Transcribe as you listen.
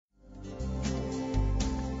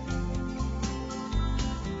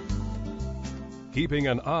keeping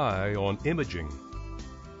an eye on imaging.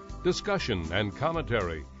 Discussion and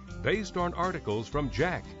commentary based on articles from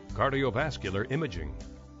JACC, Cardiovascular Imaging.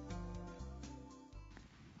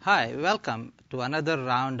 Hi, welcome to another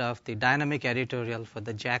round of the dynamic editorial for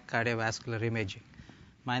the JACC Cardiovascular Imaging.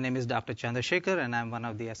 My name is Dr. Chandrasekhar and I'm one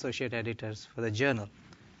of the associate editors for the journal.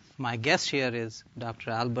 My guest here is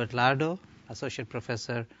Dr. Albert Lardo, Associate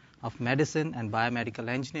Professor of Medicine and Biomedical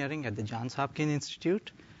Engineering at the Johns Hopkins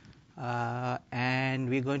Institute. And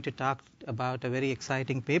we're going to talk about a very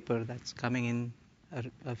exciting paper that's coming in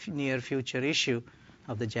a near future issue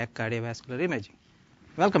of the JACC Cardiovascular Imaging.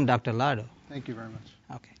 Welcome, Dr. Lardo. Thank you very much.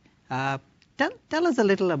 Okay. Tell us a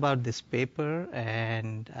little about this paper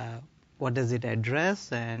and what does it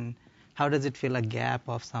address and how does it fill a gap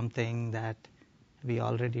of something that we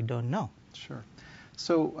already don't know? Sure.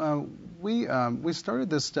 So we started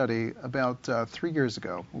this study about 3 years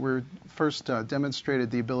ago. We first demonstrated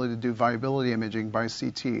the ability to do viability imaging by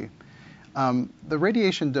CT. The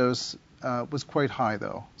radiation dose was quite high,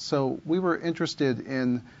 though. So we were interested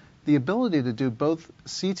in the ability to do both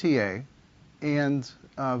CTA and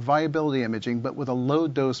viability imaging, but with a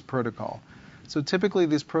low-dose protocol. So typically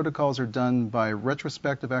these protocols are done by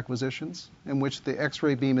retrospective acquisitions, in which the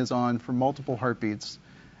X-ray beam is on for multiple heartbeats.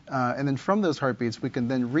 And then from those heartbeats, we can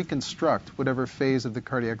then reconstruct whatever phase of the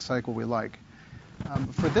cardiac cycle we like.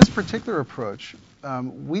 For this particular approach,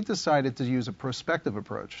 we decided to use a prospective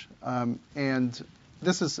approach. And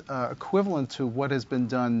this is equivalent to what has been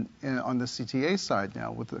done on the CTA side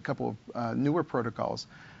now with a couple of newer protocols.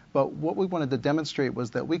 But what we wanted to demonstrate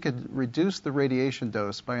was that we could reduce the radiation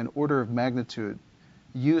dose by an order of magnitude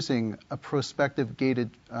using a prospective gated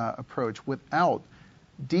approach without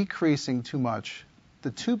decreasing too much the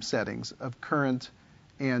tube settings of current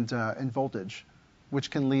and voltage, which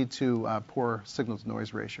can lead to poor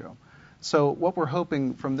signal-to-noise ratio. So what we're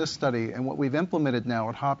hoping from this study and what we've implemented now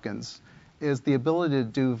at Hopkins is the ability to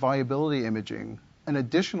do viability imaging, an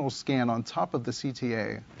additional scan on top of the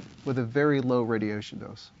CTA with a very low radiation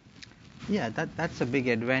dose. Yeah, that's a big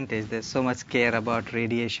advantage. There's so much care about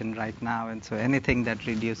radiation right now, and so anything that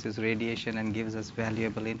reduces radiation and gives us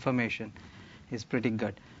valuable information is pretty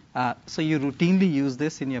good. So you routinely use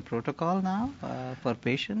this in your protocol now for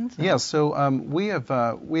patients? Yes. So we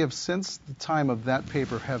have since the time of that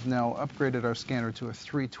paper have now upgraded our scanner to a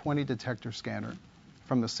 320 detector scanner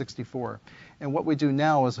from the 64. And what we do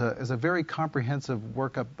now is a very comprehensive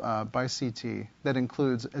workup by CT that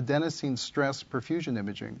includes adenosine stress perfusion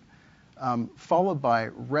imaging, followed by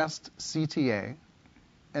rest CTA,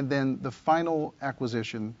 and then the final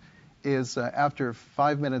acquisition is after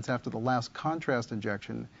 5 minutes after the last contrast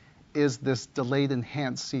injection is this delayed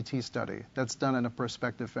enhanced CT study that's done in a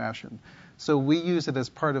prospective fashion. So we use it as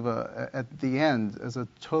part of at the end as a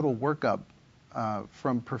total workup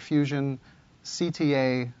from perfusion,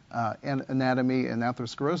 CTA, and anatomy and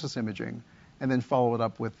atherosclerosis imaging, and then follow it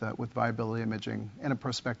up with viability imaging in a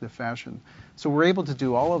prospective fashion. So we're able to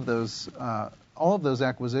do all of those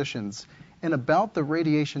acquisitions in about the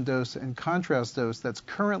radiation dose and contrast dose that's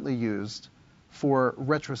currently used for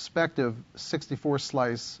retrospective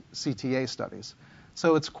 64-slice CTA studies.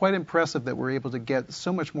 So it's quite impressive that we're able to get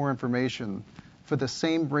so much more information for the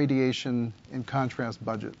same radiation and contrast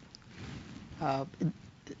budget.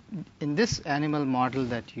 In this animal model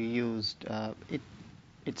that you used,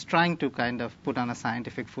 it's trying to kind of put on a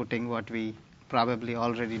scientific footing what we probably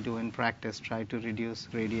already do in practice, try to reduce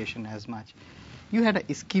radiation as much. You had an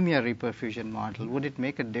ischemia reperfusion model. Would it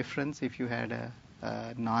make a difference if you had a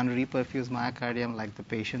non-reperfused myocardium like the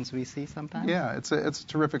patients we see sometimes? Yeah, it's a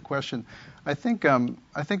terrific question. I think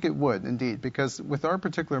it would indeed, because with our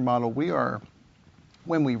particular model,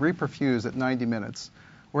 when we reperfuse at 90 minutes,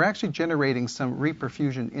 we're actually generating some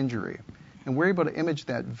reperfusion injury, and we're able to image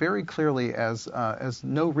that very clearly as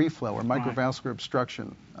no reflow or microvascular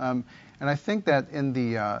obstruction. And I think that in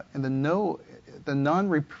the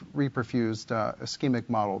non-reperfused ischemic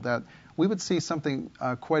model, that we would see something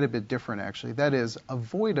quite a bit different, actually. That is, a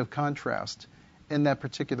void of contrast in that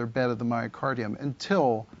particular bed of the myocardium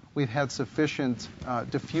until we've had sufficient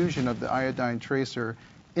diffusion of the iodine tracer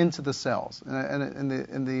into the cells. And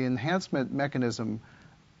the enhancement mechanism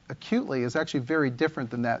acutely is actually very different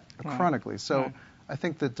than that chronically. So I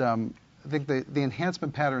think that the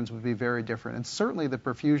enhancement patterns would be very different, and certainly the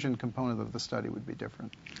perfusion component of the study would be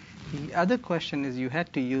different. The other question is you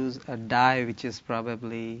had to use a dye which is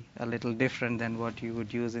probably a little different than what you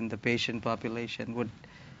would use in the patient population.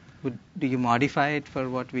 Do you modify it for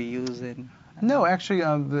what we use in? No, actually,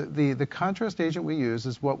 the contrast agent we use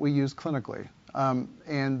is what we use clinically.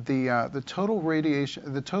 And the total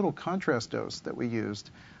radiation, the total contrast dose that we used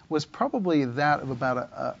was probably that of about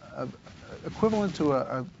equivalent to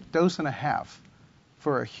a dose and a half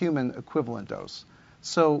for a human equivalent dose.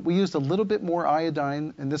 So we used a little bit more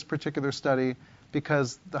iodine in this particular study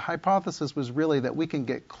because the hypothesis was really that we can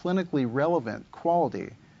get clinically relevant quality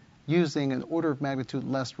using an order of magnitude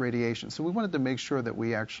less radiation. So we wanted to make sure that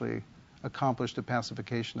we actually accomplished a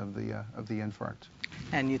pacification of the infarct.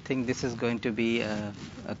 And you think this is going to be a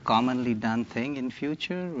commonly done thing in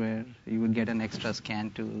future, where you would get an extra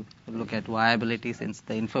scan to look at viability since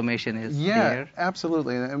the information is there? Yeah,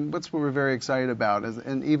 absolutely. And that's what we're very excited about.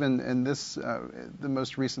 And even in this, the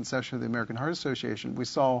most recent session of the American Heart Association, we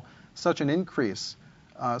saw such an increase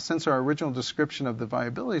since our original description of the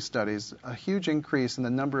viability studies, a huge increase in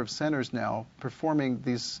the number of centers now performing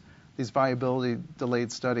these viability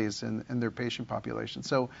delayed studies in their patient population.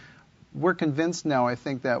 So we're convinced now, I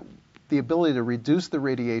think, that the ability to reduce the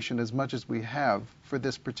radiation as much as we have for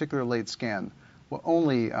this particular late scan will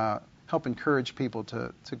only help encourage people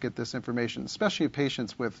to get this information, especially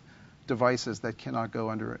patients with devices that cannot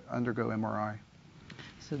undergo MRI.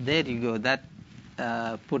 So there you go. That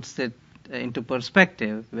puts it into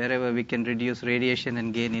perspective. Wherever we can reduce radiation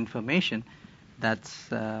and gain information, that's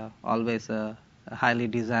always a highly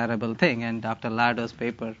desirable thing. And Dr. Lardo's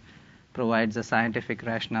paper provides a scientific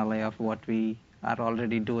rationale of what we are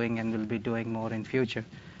already doing and will be doing more in future.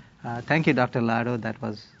 Thank you, Dr. Lardo. That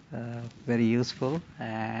was very useful.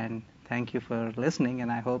 And thank you for listening,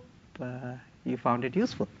 and I hope you found it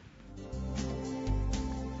useful.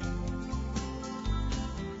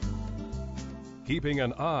 Keeping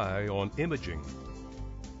an eye on imaging.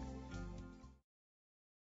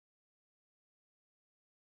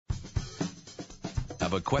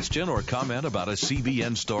 Have a question or comment about a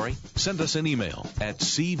CVN story? Send us an email at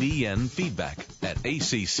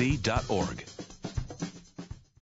cvnfeedback@acc.org.